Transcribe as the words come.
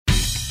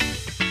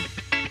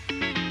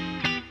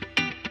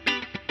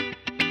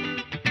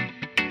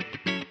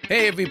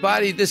Hey,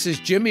 everybody, this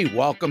is Jimmy.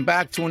 Welcome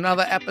back to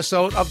another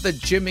episode of the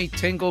Jimmy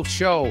Tingle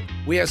Show.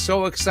 We are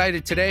so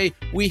excited today.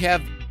 We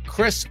have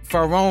Chris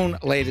Ferrone,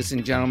 ladies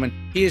and gentlemen.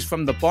 He is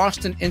from the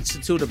Boston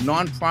Institute of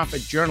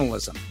Nonprofit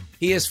Journalism.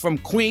 He is from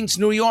Queens,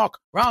 New York.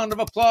 Round of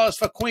applause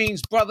for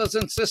Queens, brothers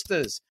and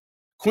sisters.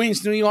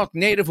 Queens, New York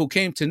native who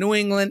came to New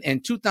England in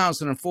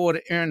 2004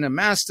 to earn a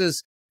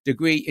master's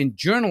degree in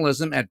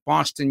journalism at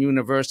Boston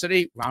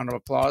University. Round of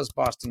applause,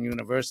 Boston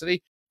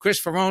University. Chris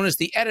Ferrone is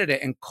the editor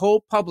and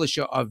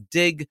co-publisher of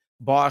Dig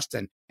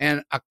Boston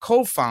and a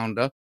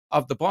co-founder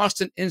of the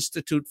Boston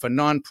Institute for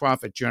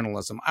Nonprofit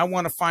Journalism. I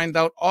want to find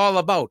out all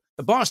about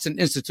the Boston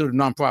Institute of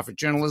Nonprofit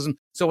Journalism.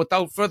 So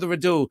without further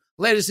ado,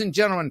 ladies and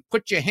gentlemen,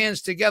 put your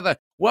hands together.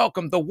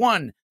 Welcome the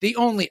one, the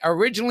only,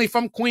 originally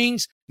from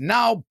Queens,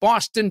 now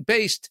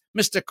Boston-based,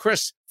 Mr.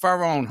 Chris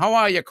Ferrone. How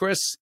are you,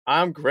 Chris?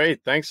 I'm great.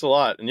 Thanks a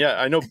lot. And yeah,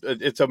 I know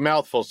it's a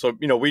mouthful. So,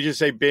 we just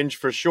say binge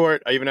for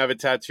short. I even have it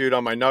tattooed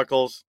on my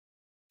knuckles.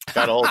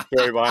 Got a whole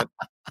story behind.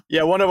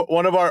 Yeah, one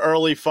of our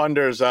early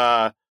funders,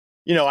 I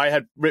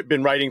had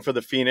been writing for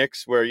the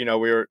Phoenix, where, we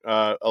were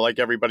like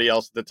everybody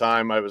else at the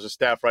time. I was a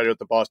staff writer at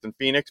the Boston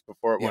Phoenix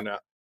before it went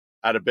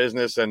out of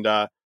business. And,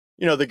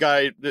 the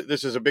guy,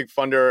 this is a big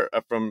funder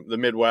from the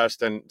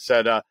Midwest, and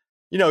said,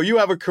 you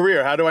have a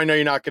career. How do I know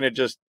you're not going to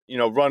just,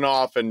 run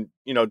off and,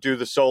 do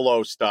the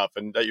solo stuff,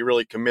 and that you're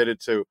really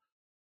committed to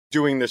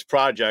doing this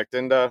project?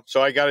 And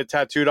so I got it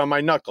tattooed on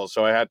my knuckles.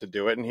 So I had to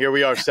do it. And here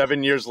we are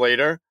 7 years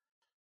later.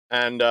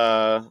 And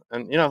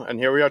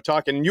here we are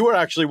talking. And you were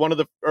actually one of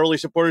the early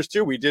supporters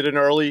too. We did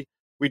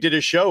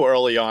a show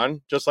early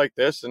on, just like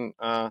this, and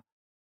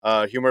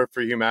Humor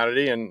for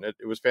Humanity, and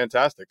it was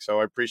fantastic.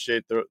 So I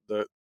appreciate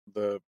the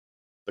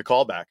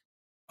callback.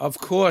 Of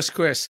course,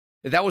 Chris.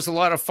 That was a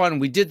lot of fun.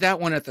 We did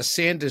that one at the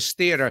Sanders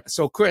Theater.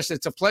 So, Chris,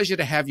 it's a pleasure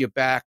to have you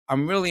back.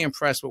 I'm really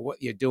impressed with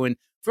what you're doing.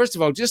 First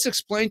of all, just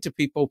explain to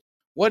people,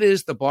 what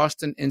is the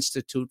Boston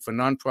Institute for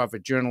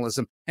Nonprofit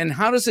Journalism, and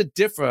how does it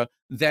differ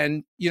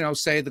than,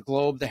 say, the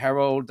Globe, the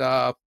Herald,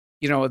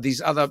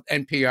 these other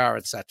NPR,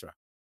 et cetera?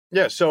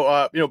 Yeah.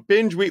 So,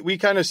 Binge, we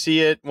kind of see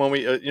it when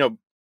we, and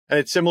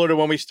it's similar to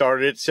when we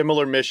started. It's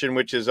similar mission,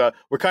 which is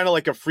we're kind of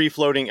like a free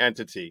floating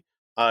entity.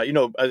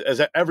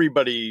 As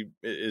everybody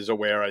is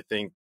aware, I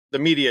think the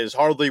media is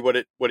hardly what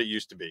it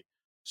used to be.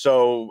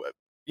 So,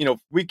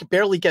 we could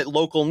barely get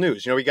local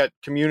news. We got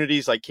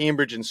communities like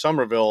Cambridge and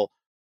Somerville,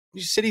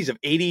 these cities of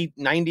 80,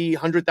 90,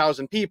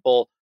 100,000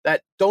 people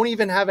that don't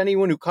even have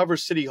anyone who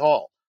covers City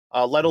Hall,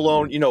 let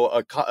alone,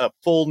 a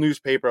full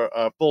newspaper,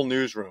 a full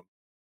newsroom.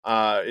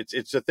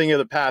 It's a thing of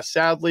the past,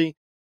 sadly.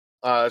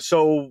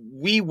 So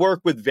we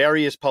work with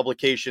various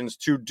publications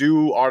to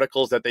do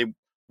articles that they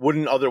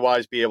wouldn't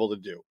otherwise be able to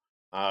do.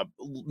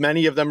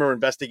 Many of them are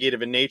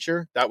investigative in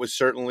nature. That was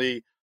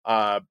certainly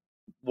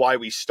why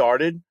we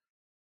started.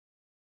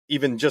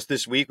 Even just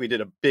this week, we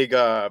did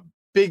a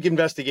big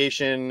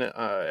investigation,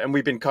 and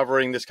we've been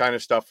covering this kind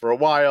of stuff for a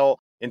while,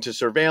 into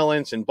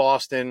surveillance in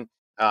Boston.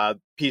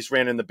 Piece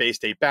ran in the Bay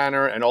State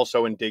Banner and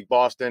also in Dig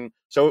Boston.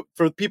 So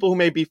for people who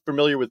may be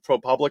familiar with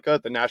ProPublica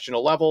at the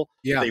national level,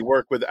 they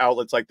work with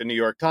outlets like the New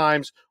York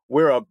Times.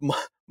 We're a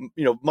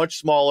much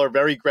smaller,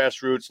 very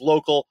grassroots,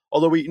 local,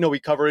 although we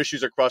cover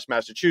issues across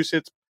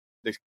Massachusetts.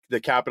 The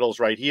capital's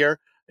right here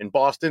in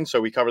Boston, so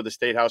we cover the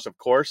State House, of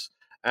course.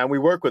 And we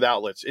work with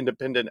outlets,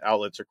 independent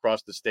outlets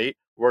across the state.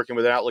 We're working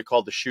with an outlet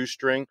called The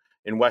Shoestring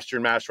in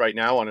Western Mass right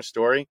now on a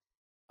story.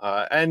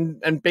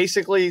 And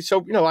basically,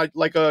 so, I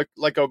like a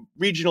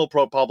regional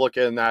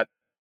ProPublica, in that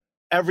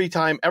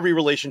every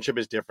relationship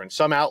is different.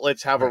 Some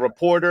outlets have a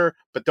reporter,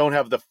 but don't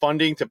have the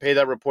funding to pay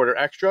that reporter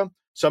extra.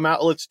 Some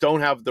outlets don't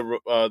have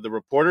the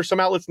reporter. Some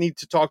outlets need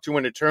to talk to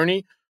an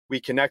attorney. We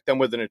connect them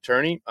with an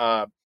attorney.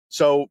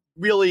 So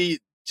really,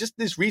 just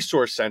this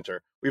resource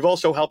center. We've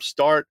also helped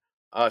start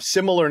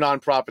similar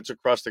nonprofits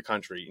across the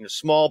country,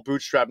 small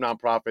bootstrap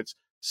nonprofits,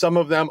 some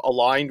of them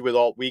aligned with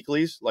alt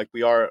weeklies like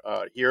we are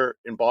here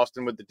in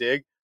Boston with the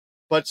Dig,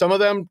 but some of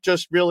them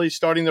just really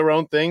starting their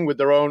own thing with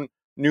their own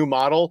new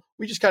model.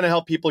 We just kind of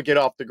help people get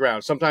off the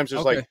ground. Sometimes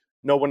there's like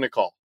no one to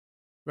call.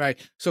 Right.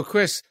 So,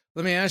 Chris,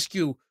 let me ask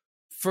you,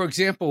 for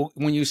example,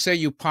 when you say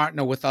you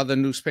partner with other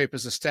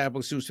newspapers,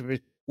 established newspapers,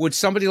 would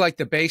somebody like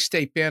the Bay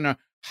State Banner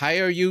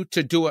hire you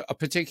to do a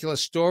particular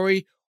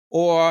story,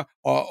 or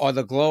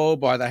the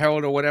Globe or the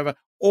Herald or whatever,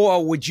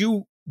 or would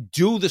you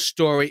do the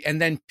story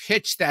and then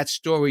pitch that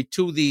story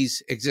to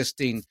these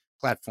existing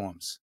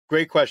platforms?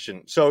 Great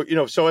question. So,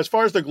 so as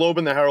far as the Globe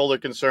and the Herald are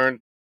concerned,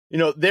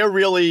 they're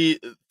really,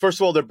 first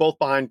of all, they're both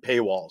behind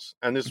paywalls.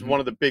 And this is one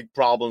of the big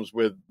problems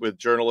with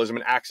journalism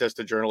and access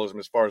to journalism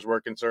as far as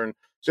we're concerned.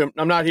 So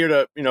I'm not here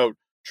to,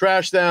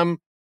 trash them.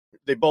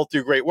 They both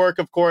do great work,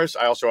 of course.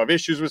 I also have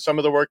issues with some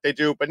of the work they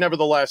do, but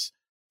nevertheless,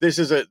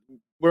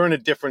 we're in a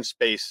different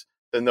space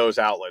than those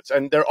outlets.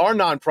 And there are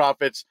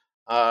nonprofits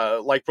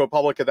like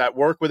ProPublica that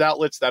work with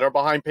outlets that are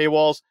behind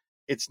paywalls.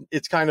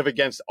 It's kind of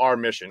against our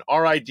mission.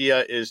 Our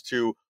idea is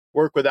to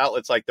work with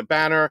outlets like the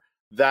Banner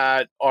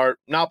that are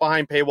not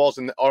behind paywalls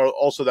and are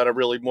also that are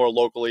really more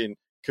locally and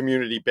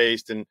community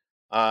based. And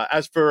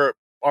as for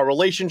our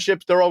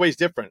relationships, they're always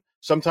different.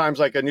 Sometimes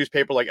like a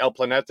newspaper like El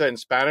Planeta in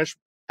Spanish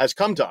has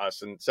come to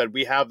us and said,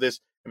 we have this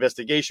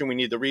investigation, we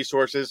need the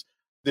resources.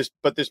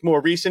 But this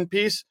more recent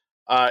piece,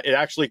 it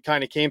actually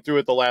kind of came through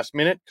at the last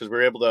minute because we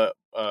were able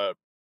to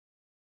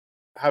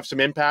have some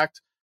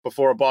impact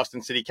before a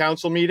Boston City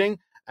Council meeting.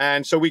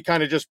 And so we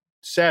kind of just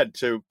said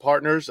to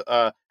partners,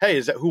 hey,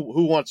 is that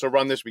who wants to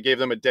run this? We gave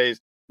them a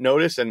day's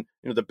notice, and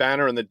the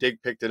Banner and the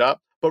Dig picked it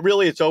up. But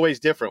really, it's always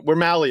different. We're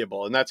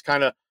malleable, and that's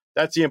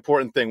the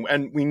important thing.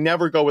 And we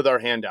never go with our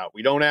hand out.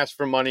 We don't ask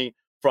for money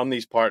from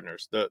these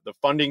partners. The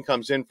funding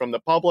comes in from the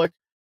public,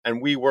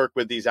 and we work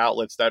with these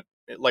outlets that,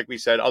 like we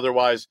said,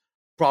 otherwise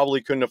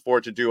probably couldn't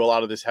afford to do a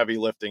lot of this heavy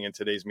lifting in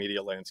today's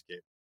media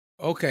landscape.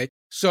 Okay.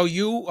 So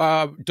you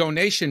are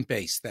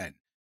donation-based then?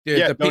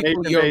 The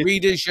people, your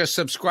readers, your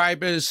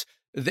subscribers,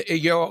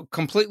 you're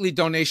completely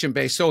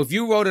donation-based. So if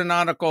you wrote an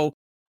article,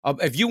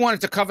 if you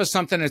wanted to cover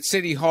something at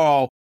City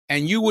Hall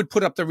and you would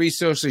put up the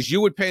resources,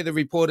 you would pay the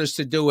reporters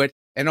to do it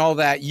and all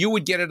that, you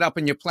would get it up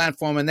on your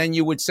platform, and then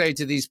you would say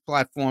to these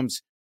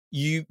platforms,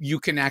 you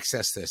can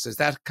access this. Is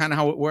that kind of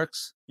how it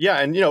works? Yeah,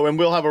 and and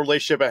we'll have a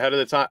relationship ahead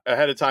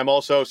of time.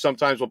 Also,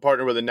 sometimes we'll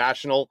partner with a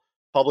national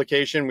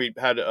publication. We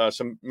had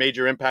some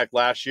major impact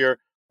last year,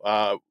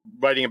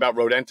 writing about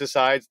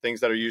rodenticides,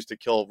 things that are used to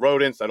kill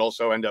rodents that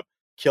also end up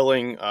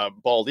killing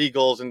bald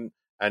eagles and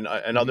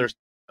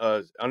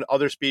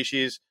other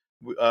species.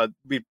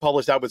 We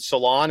published that with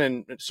Salon,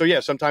 and so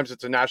sometimes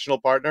it's a national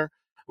partner.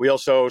 We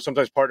also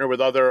sometimes partner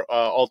with other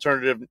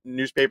alternative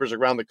newspapers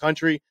around the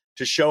country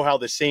to show how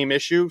the same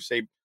issue,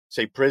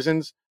 say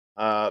prisons,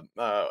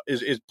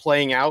 is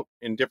playing out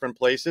in different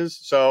places.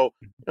 So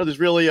there's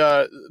really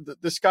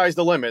the sky's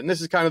the limit, and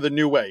this is kind of the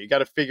new way. You got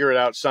to figure it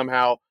out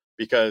somehow,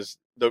 because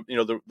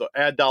the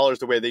ad dollars,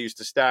 the way they used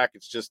to stack,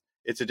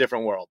 it's a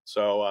different world.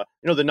 So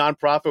the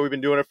nonprofit, we've been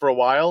doing it for a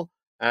while,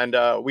 and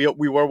we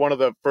were one of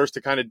the first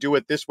to kind of do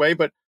it this way,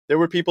 but there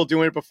were people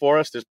doing it before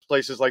us. There's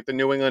places like the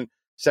New England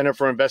Center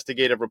for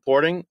Investigative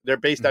Reporting. They're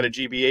based out of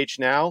GBH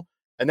now,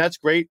 and that's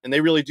great, and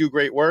they really do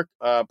great work.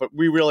 But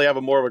we really have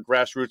a more of a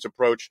grassroots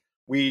approach.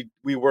 We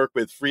work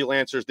with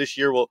freelancers. This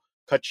year, we'll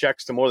cut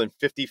checks to more than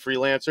 50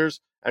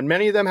 freelancers, and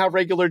many of them have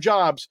regular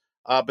jobs.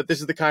 But this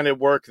is the kind of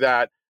work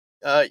that,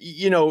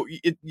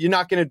 you're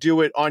not going to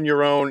do it on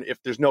your own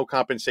if there's no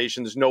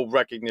compensation, there's no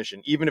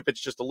recognition. Even if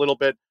it's just a little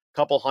bit,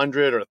 couple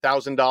 $100 or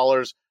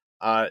 $1,000,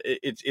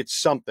 it's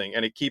something,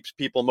 and it keeps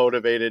people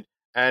motivated.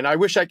 And I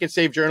wish I could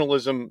save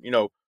journalism,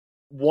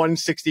 one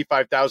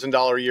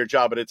 $65,000 a year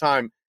job at a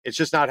time. It's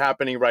just not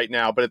happening right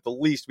now. But at the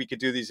least, we could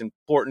do these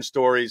important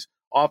stories,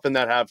 often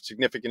that have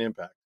significant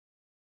impact.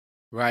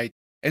 Right.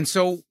 And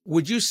so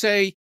would you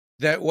say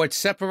that what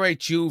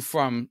separates you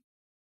from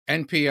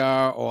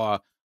NPR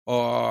or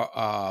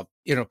the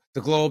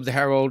Globe, the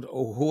Herald,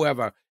 or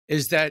whoever,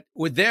 is that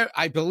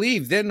I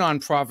believe they're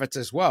nonprofits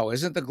as well.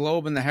 Isn't the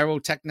Globe and the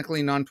Herald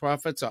technically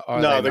nonprofits?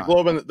 No, the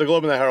Globe and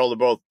the Herald are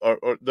both.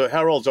 The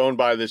Herald's owned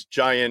by this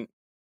giant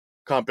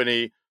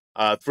company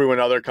through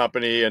another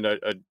company and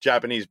a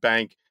Japanese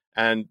bank,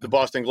 and the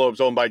Boston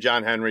Globe's owned by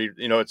John Henry.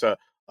 It's a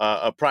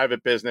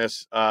private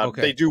business.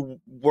 Okay. They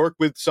do work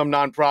with some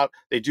nonprofit.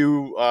 They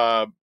do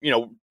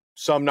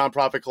some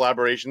nonprofit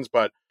collaborations,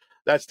 but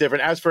that's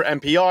different. As for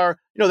NPR,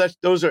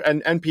 those are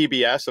and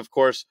PBS, of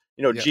course.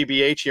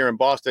 GBH here in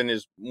Boston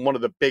is one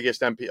of the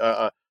biggest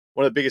NPR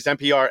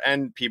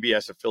and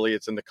PBS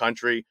affiliates in the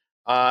country.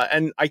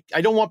 And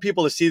I don't want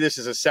people to see this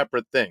as a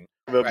separate thing.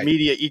 The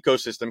media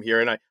ecosystem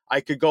here, and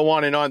I could go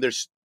on and on.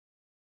 There's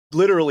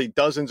literally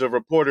dozens of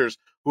reporters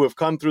who have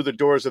come through the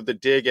doors of the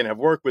Dig and have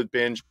worked with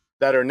Binge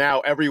that are now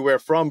everywhere,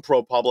 from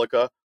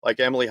ProPublica, like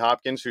Emily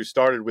Hopkins, who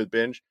started with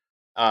Binge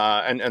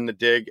and the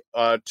Dig,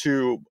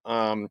 to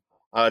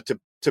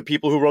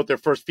people who wrote their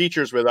first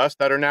features with us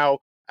that are now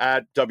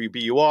at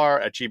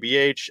WBUR, at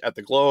GBH, at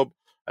the Globe,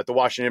 at the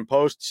Washington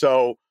Post.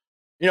 So,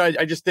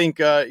 I just think,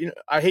 I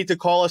hate to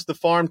call us the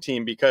farm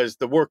team, because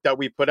the work that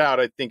we put out,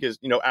 I think, is,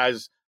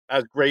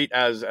 as great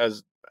as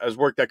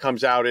work that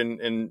comes out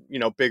in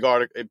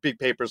big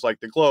papers like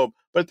the Globe.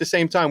 But at the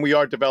same time, we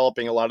are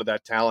developing a lot of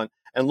that talent.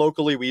 And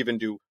locally, we even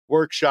do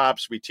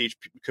workshops. We teach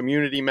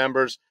community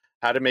members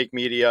how to make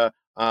media.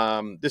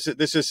 This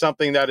is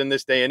something that in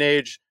this day and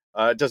age,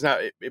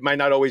 it might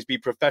not always be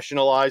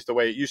professionalized the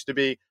way it used to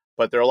be,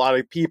 but there are a lot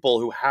of people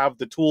who have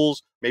the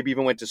tools, maybe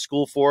even went to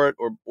school for it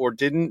or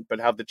didn't, but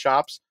have the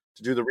chops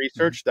to do the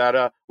research,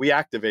 that we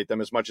activate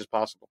them as much as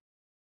possible.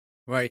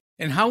 Right.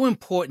 And how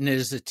important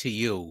is it to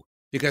you?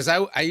 Because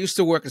I used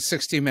to work at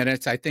 60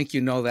 Minutes. I think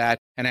you know that.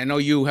 And I know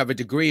you have a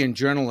degree in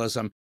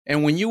journalism.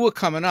 And when you were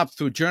coming up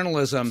through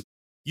journalism,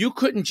 you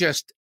couldn't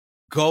just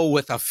go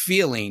with a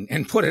feeling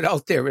and put it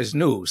out there as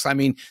news. I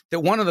mean, that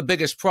one of the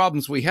biggest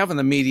problems we have in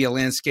the media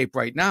landscape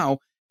right now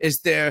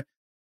is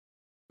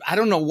I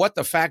don't know what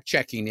the fact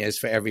checking is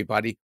for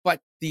everybody,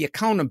 but the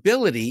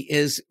accountability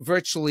is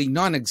virtually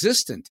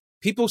non-existent.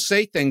 People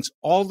say things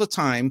all the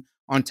time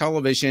on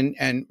television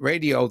and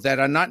radio that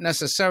are not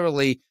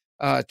necessarily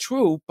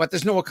true, but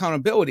there's no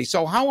accountability.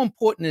 So how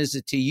important is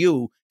it to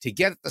you to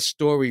get the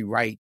story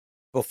right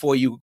before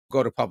you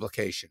go to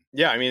publication.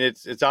 Yeah, I mean,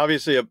 it's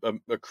obviously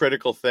a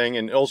critical thing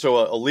and also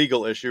a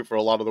legal issue for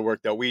a lot of the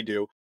work that we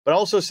do. But I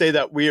also say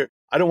that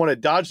I don't want to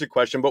dodge the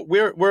question, but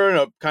we're in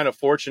a kind of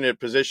fortunate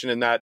position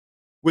in that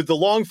with the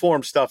long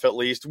form stuff, at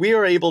least, we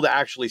are able to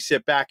actually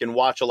sit back and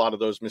watch a lot of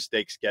those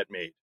mistakes get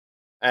made.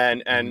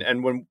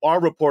 And when our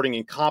reporting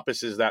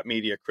encompasses that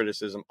media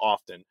criticism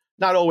often,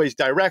 not always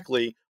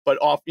directly, but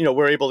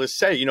we're able to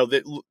say,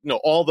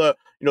 that,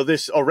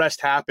 this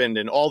arrest happened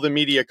and all the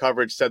media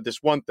coverage said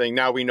this one thing.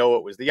 Now we know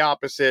it was the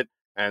opposite.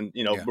 And,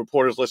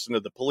 reporters listened to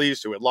the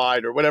police who had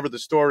lied or whatever the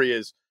story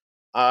is.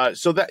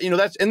 So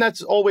that,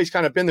 that's always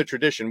kind of been the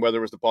tradition, whether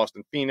it was the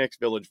Boston Phoenix,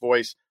 Village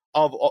Voice,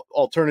 of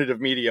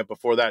alternative media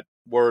before that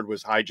word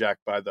was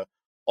hijacked by the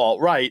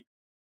alt-right.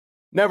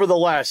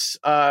 Nevertheless,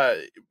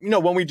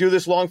 when we do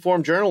this long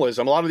form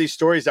journalism, a lot of these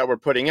stories that we're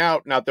putting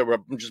out, not that we're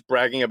just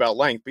bragging about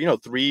length,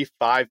 but 3,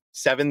 5,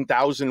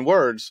 7,000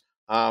 words,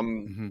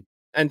 and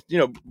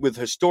with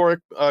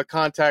historic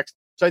context.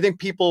 So I think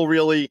people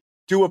really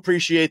do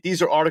appreciate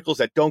these are articles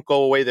that don't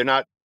go away. They're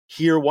not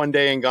here one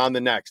day and gone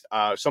the next.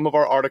 Some of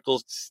our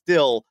articles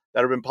still that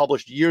have been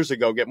published years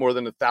ago get more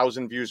than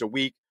 1,000 views a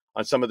week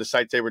on some of the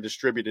sites they were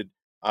distributed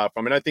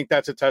from. And I think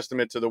that's a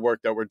testament to the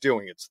work that we're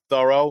doing. It's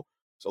thorough.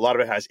 So a lot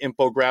of it has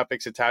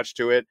infographics attached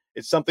to it.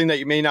 It's something that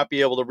you may not be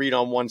able to read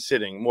on one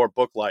sitting, more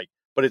book-like,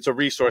 but it's a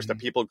resource that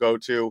people go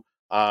to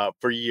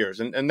for years.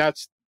 And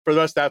that's, for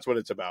us, that's what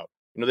it's about.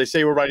 They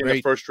say we're writing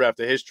the first draft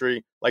of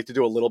history. Like to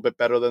do a little bit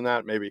better than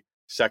that, maybe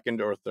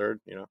second or third,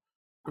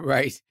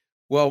 Right.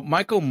 Well,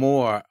 Michael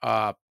Moore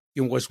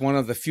was one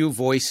of the few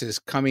voices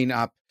coming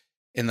up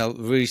in the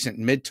recent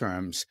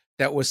midterms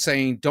that was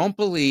saying, don't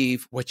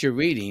believe what you're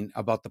reading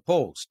about the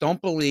polls.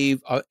 Don't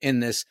believe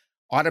in this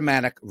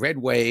automatic red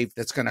wave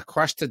that's going to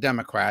crush the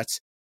Democrats.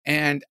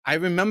 And I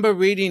remember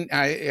reading,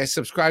 I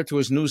subscribed to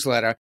his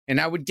newsletter, and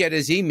I would get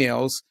his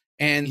emails,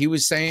 and he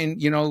was saying,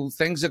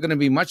 things are going to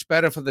be much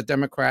better for the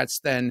Democrats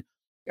than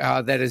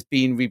that is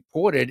being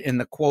reported in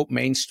the, quote,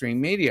 mainstream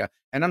media.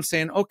 And I'm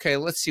saying, okay,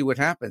 let's see what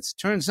happens.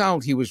 Turns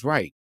out he was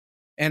right.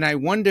 And I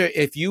wonder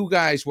if you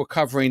guys were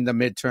covering the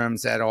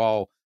midterms at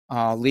all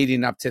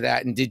leading up to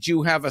that. And did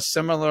you have a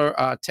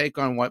similar take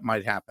on what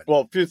might happen?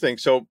 Well, a few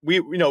things. So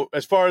we,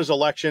 as far as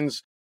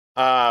elections,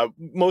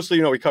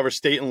 mostly, we cover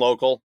state and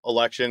local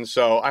elections.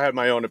 So I have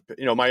my own,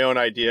 my own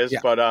ideas. Yeah.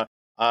 But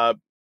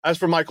as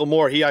for Michael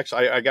Moore, he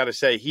actually, I got to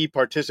say, he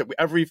participates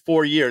every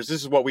 4 years.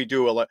 This is what we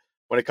do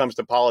when it comes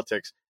to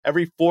politics.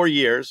 Every 4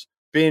 years,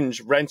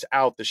 Binge rents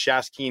out the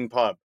Shaskeen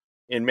Pub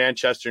in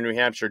Manchester, New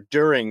Hampshire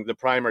during the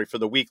primary for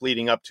the week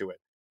leading up to it.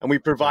 And we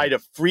provide a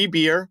free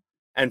beer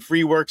and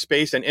free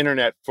workspace and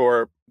internet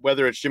for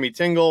whether it's Jimmy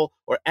Tingle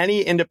or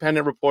any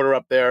independent reporter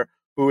up there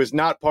who is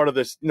not part of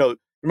this.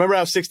 Remember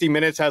how 60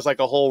 Minutes has like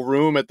a whole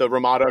room at the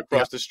Ramada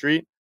across the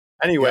street?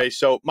 Anyway,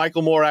 so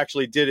Michael Moore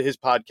actually did his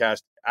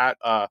podcast at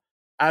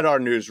our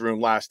newsroom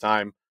last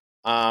time.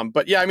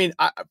 But yeah, I mean,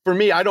 for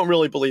me, I don't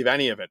really believe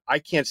any of it. I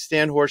can't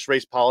stand horse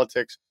race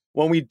politics.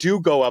 When we do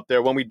go up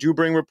there, when we do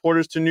bring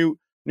reporters to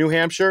New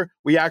Hampshire,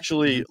 we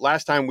actually,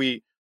 last time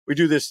we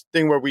do this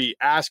thing where we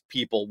ask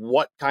people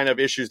what kind of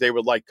issues they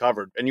would like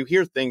covered. And you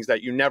hear things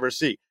that you never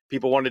see.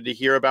 People wanted to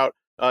hear about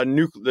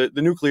the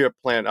nuclear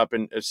plant up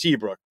in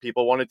Seabrook.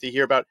 People wanted to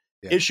hear about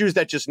issues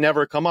that just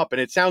never come up.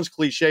 And it sounds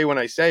cliche when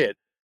I say it,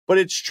 but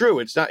it's true.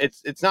 It's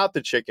not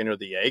the chicken or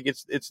the egg.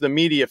 It's the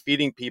media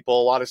feeding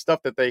people a lot of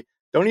stuff that they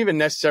don't even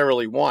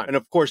necessarily want. And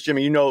of course,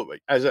 Jimmy,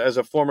 as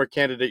a former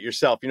candidate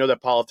yourself,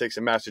 that politics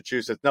in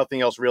Massachusetts,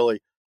 nothing else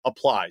really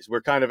applies.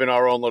 We're kind of in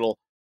our own little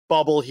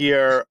bubble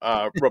here.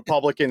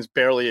 Republicans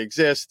barely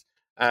exist.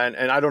 And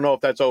I don't know if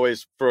that's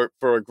always for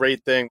a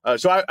great thing.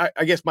 So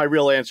I guess my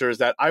real answer is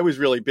that I was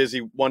really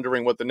busy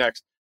wondering what the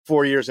next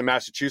 4 years in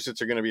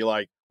Massachusetts are going to be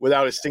like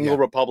without a single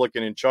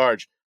Republican in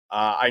charge.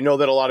 I know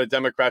that a lot of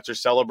Democrats are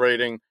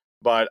celebrating,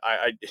 but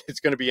it's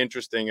going to be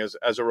interesting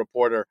as a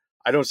reporter.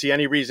 I don't see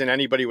any reason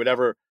anybody would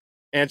ever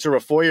answer a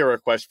FOIA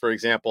request, for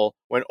example,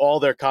 when all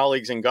their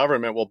colleagues in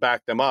government will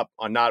back them up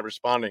on not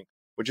responding,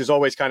 which has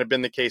always kind of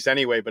been the case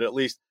anyway. But at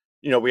least,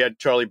 we had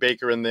Charlie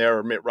Baker in there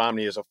or Mitt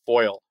Romney as a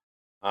foil.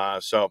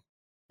 So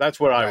that's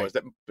where I was.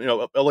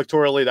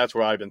 Electorally, that's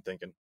where I've been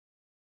thinking.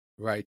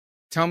 Right.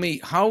 Tell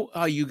me, how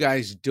are you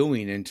guys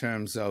doing in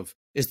terms of,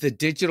 is the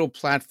digital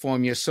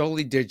platform, you're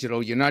solely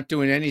digital, you're not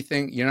doing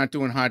anything, you're not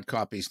doing hard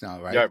copies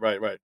now, right? Yeah,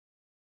 right.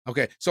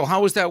 Okay. So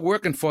how is that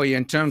working for you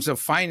in terms of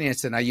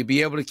financing? Are you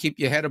be able to keep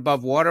your head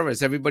above water?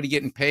 Is everybody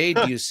getting paid?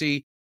 Do you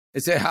see,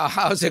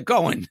 how's it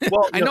going?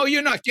 Well, I know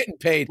you're not getting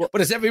paid, but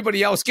is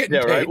everybody else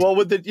getting paid? Right. Well,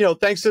 with the,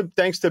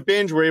 thanks to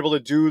Binge, we're able to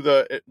do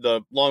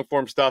the long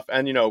form stuff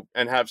and,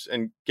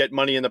 and get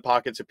money in the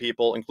pockets of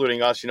people,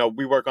 including us.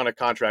 We work on a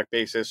contract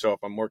basis. So if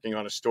I'm working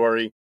on a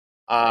story,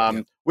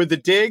 with the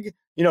Dig,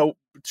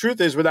 truth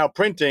is without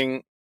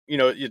printing,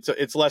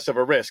 it's less of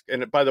a risk.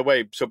 And by the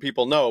way, so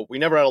people know, we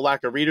never had a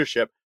lack of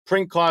readership.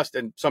 Print cost,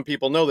 and some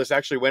people know this,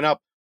 actually went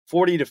up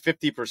 40 to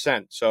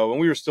 50%. So when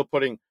we were still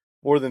putting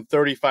more than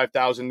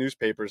 35,000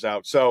 newspapers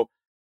out. So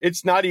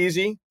it's not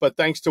easy, but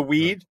thanks to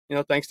weed,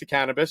 thanks to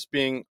cannabis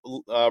being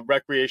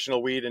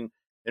recreational weed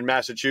in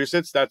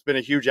Massachusetts. That's been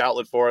a huge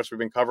outlet for us. We've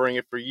been covering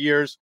it for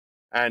years.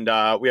 And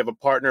we have a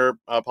partner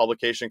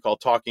publication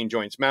called Talking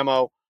Joints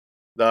Memo.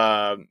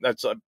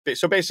 So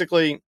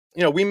basically,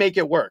 we make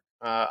it work.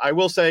 I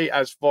will say,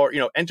 as for,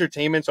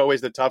 entertainment's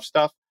always the tough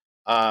stuff,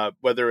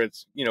 whether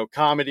it's,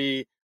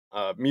 comedy,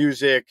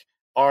 music,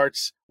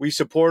 arts. We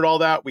support all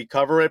that. We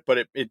cover it,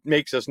 but it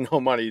makes us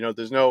no money.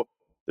 There's no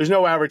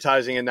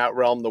advertising in that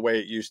realm the way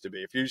it used to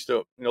be. If you used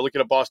to, look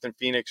at a Boston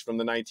Phoenix from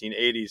the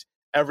 1980s,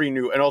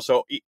 and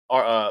also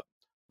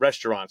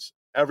restaurants,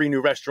 every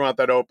new restaurant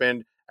that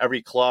opened,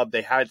 every club,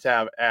 they had to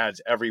have ads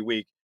every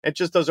week. It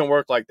just doesn't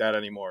work like that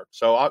anymore.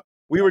 So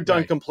we were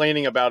done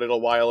complaining about it a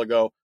while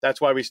ago.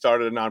 That's why we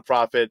started a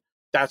nonprofit.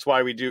 That's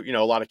why we do,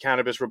 a lot of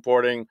cannabis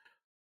reporting.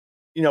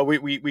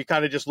 We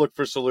kind of just look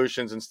for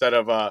solutions instead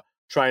of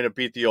trying to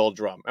beat the old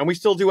drum. And we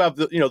still do have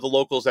the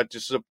locals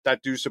that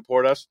do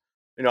support us.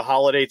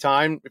 Holiday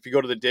time, if you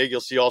go to the Dig,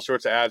 you'll see all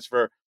sorts of ads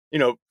for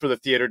the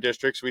theater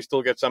districts. We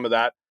still get some of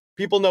that.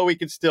 People know we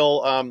can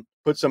still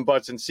put some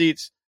butts in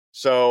seats.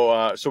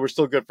 So we're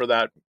still good for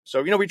that.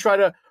 So,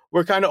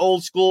 we're kind of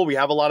old school. We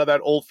have a lot of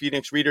that old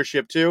Phoenix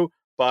readership too,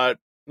 but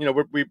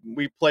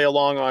we play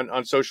along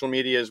on social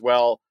media as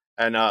well.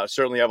 And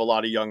certainly have a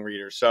lot of young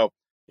readers. So,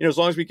 as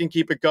long as we can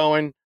keep it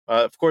going,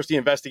 of course, the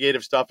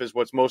investigative stuff is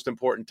what's most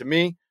important to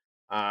me.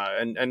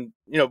 No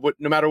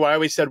matter what I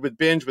always said with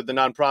Binge, with the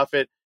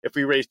nonprofit, if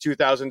we raise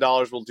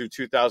 $2,000, we'll do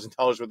 $2,000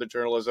 worth of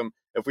journalism.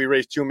 If we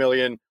raise $2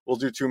 million, we'll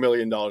do $2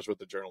 million worth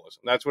of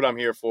journalism. That's what I'm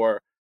here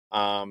for.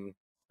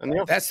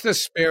 That's the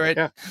spirit.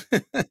 Yeah.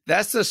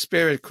 That's the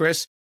spirit,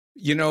 Chris.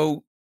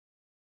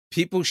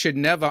 People should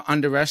never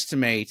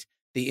underestimate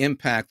the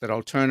impact that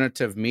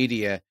alternative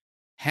media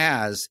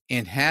has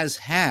and has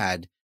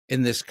had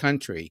in this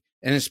country,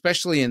 and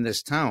especially in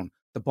this town.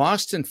 The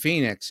Boston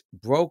Phoenix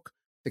broke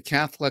the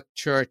Catholic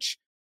Church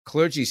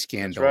clergy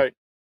scandal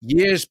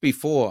years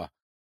before.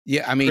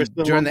 Yeah, I mean,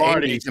 Kristen during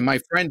Lombardi. the 80s. And my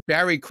friend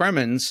Barry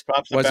Cremens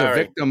was Barry.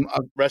 a victim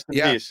of, Rest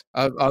in peace.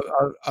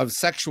 of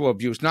sexual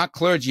abuse, not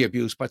clergy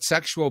abuse, but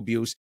sexual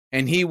abuse.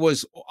 And he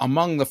was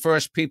among the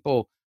first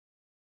people,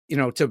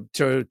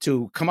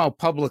 to come out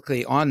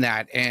publicly on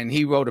that. And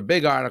he wrote a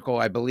big article,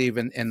 I believe,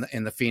 in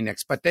the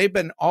Phoenix. But they've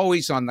been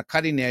always on the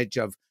cutting edge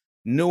of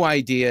new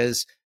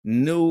ideas,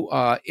 new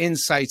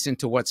insights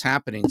into what's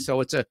happening. So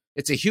it's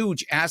a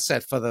huge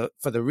asset for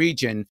the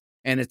region.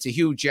 And it's a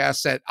huge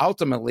asset.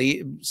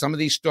 Ultimately, some of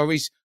these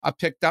stories are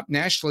picked up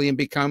nationally and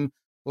become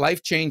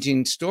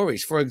life-changing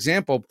stories. For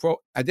example,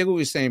 I think we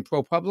were saying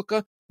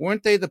ProPublica,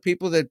 weren't they the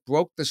people that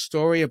broke the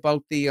story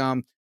about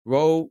the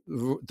Roe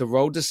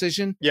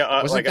decision?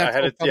 Yeah,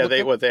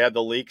 they had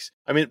the leaks.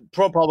 I mean,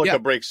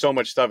 ProPublica breaks so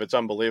much stuff; it's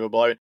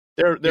unbelievable. I mean,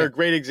 they're a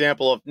great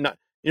example of not.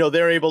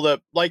 They're able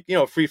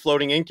to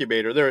free-floating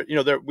incubator.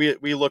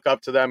 We look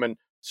up to them, and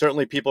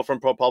certainly people from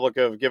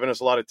ProPublica have given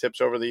us a lot of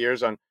tips over the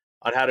years on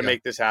how to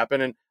make this happen.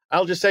 And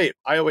I'll just say,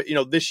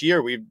 this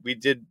year we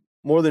did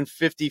more than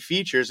 50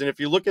 features. And if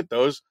you look at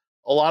those,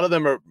 a lot of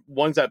them are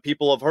ones that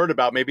people have heard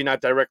about, maybe not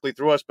directly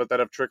through us, but that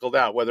have trickled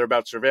out, whether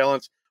about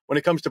surveillance. When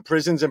it comes to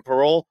prisons and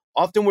parole,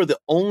 often we're the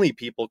only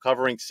people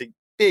covering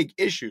big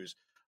issues.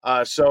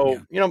 It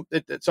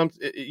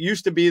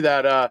used to be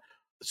that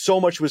so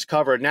much was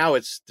covered. Now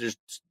there's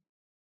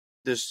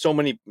so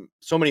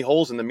many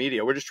holes in the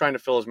media. We're just trying to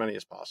fill as many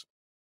as possible.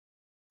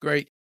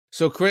 Great.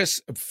 So, Chris,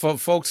 for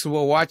folks who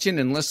are watching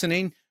and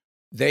listening,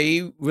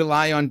 they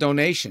rely on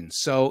donations.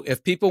 So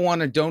if people want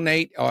to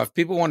donate or if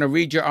people want to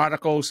read your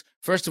articles,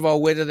 first of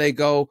all, where do they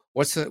go?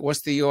 What's the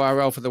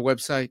URL for the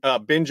website?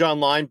 Binge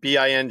Online,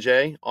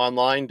 BINJ,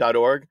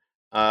 online.org.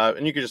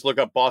 And you can just look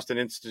up Boston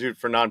Institute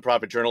for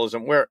Nonprofit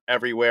Journalism. We're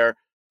everywhere.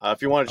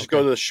 If you want to just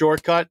go to the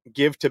shortcut,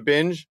 give to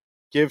Binge,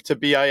 give to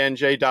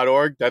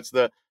BINJ.org. That's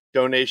the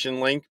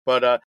donation link.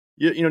 But,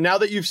 now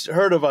that you've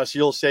heard of us,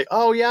 you'll say,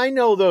 oh, yeah, I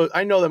know those.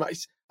 I know them.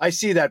 I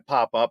see that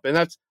pop up, and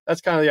that's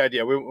kind of the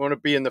idea. We want to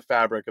be in the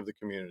fabric of the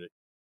community.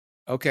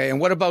 Okay, and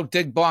what about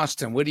Dig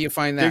Boston? Where do you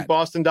find that?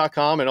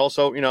 DigBoston.com, and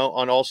also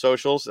on all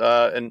socials.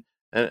 And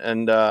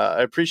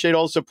I appreciate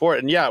all the support.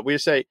 And yeah, we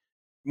say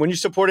when you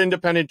support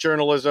independent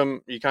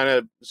journalism, you kind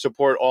of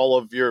support all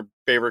of your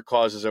favorite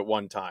causes at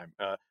one time.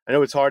 I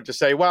know it's hard to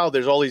say, wow,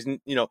 there's all these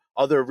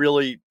other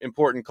really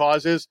important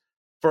causes.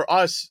 For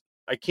us,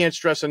 I can't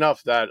stress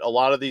enough that a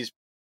lot of these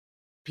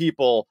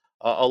people.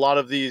 A lot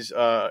of these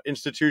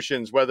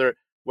institutions, whether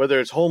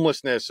it's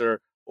homelessness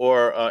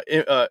or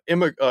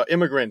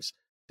immigrants,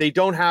 they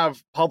don't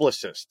have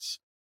publicists.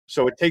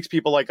 So it takes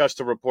people like us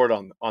to report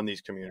on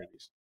these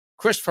communities.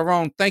 Chris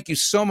Ferrone, thank you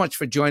so much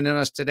for joining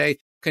us today.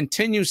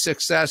 Continue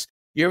success.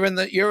 You're in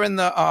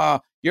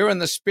the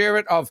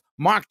spirit of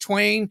Mark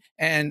Twain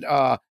and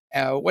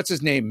what's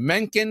his name?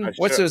 Mencken.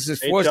 What's his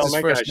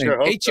first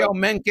name? H.L.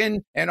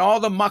 Mencken and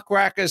all the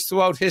muckrakers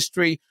throughout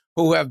history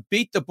who have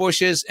beat the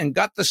bushes and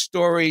got the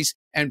stories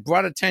and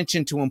brought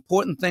attention to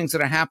important things that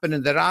are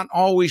happening that aren't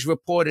always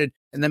reported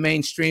in the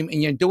mainstream.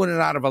 And you're doing it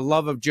out of a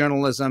love of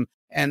journalism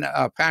and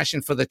a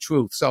passion for the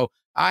truth. So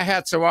our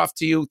hats are off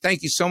to you.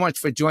 Thank you so much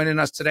for joining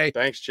us today.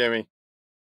 Thanks, Jimmy.